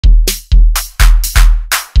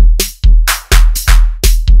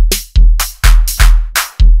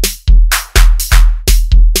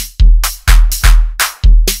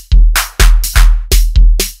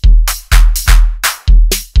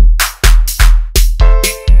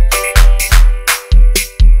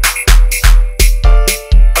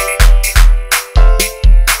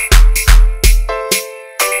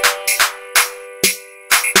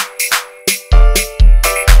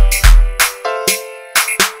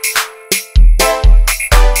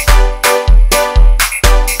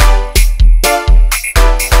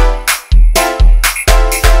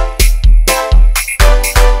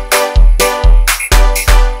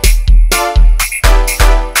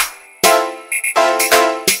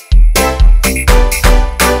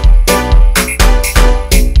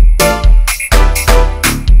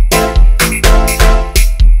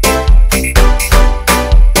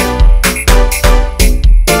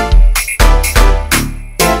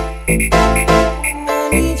I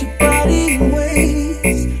need your body in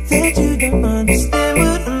ways that you don't understand,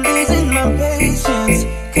 but I'm losing my patience,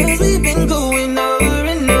 'cause we've been going over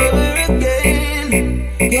and over again.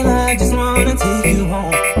 Girl, I just wanna take you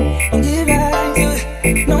home and get right to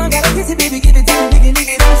it. No, I gotta kiss it, baby, give it to me, we can dig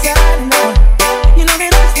it inside and out. You know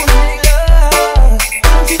that I just wanna make love.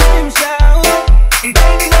 Don't you scream and shout, and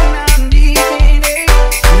baby, when I'm deep in it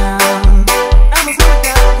now, I'ma slow it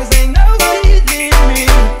down, 'cause ain't no feeling me.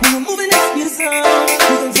 When we're moving next to the sun, we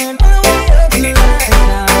can turn all the way up in the lights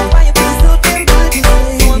now. Why you pussy so damn good, you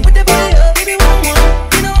say? So I'm with the body up, baby, one more.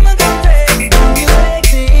 You know I'm a good baby, you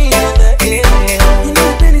legs in the air. You know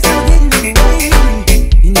the penny's still getting in the way.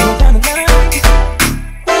 You know I'm trying to like it.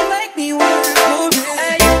 You make me work for it.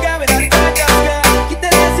 Hey, you got it, I got it. Get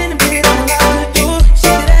that ass in the bed, I'm allowed to do.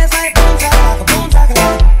 Shake that ass like boom talk, you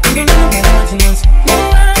don't know that much else. No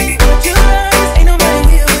lies, but your lies. Ain't nobody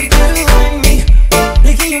here with you and me.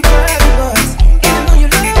 Licking your private parts, and I know you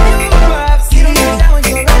love your privacy. You don't get down when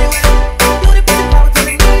you're right away. You know the pussy power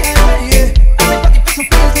telling me I'm ready, yeah. I say fuck it, fix some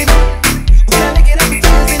pills, baby. We gotta lick it up and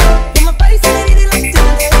tears in it. Put my face in it like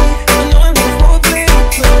today. I know I'm gonna foreplay,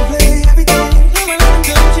 everything. No, my love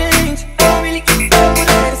don't change. I don't really keep up what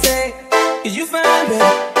I gotta say, 'cause you fine, baby.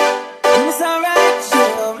 And it's alright, 'cause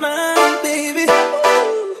you're mine, baby.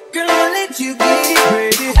 Girl, I'ma let you get it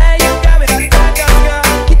crazy. Hey, you got it, I got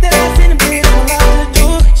it. Get that ass in the bed, I'm allowed to do.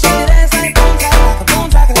 Shake that ass like boom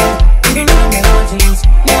talk, you don't know that much else.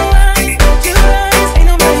 No lies, but your lies. Ain't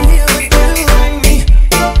nobody here with you and me.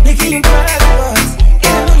 Licking your private parts,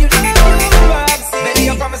 and I know you love your privacy. Baby,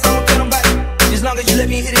 I promise I won't tell nobody. As long as you let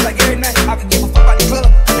me hit it like every night, I can give a fuck about the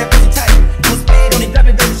club, cause that pussy tight. No spade on it, drop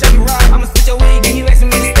it, baby, shake it right. I'ma split your wig, and you asking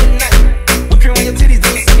me to spend the night. Whip cream on your titties,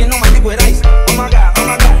 then you sucking on my dick with ice. Oh my god,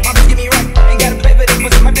 my bitch get me right. Ain't gotta pay for this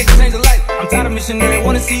pussy, my dick can change a life. I'm tired of missionary,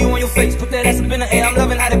 wanna see you on your face. Put that ass up in the air, I'm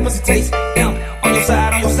loving how that pussy tastes. Damn, on your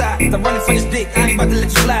side, stop running for this dick. I ain't about to let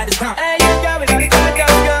you slide.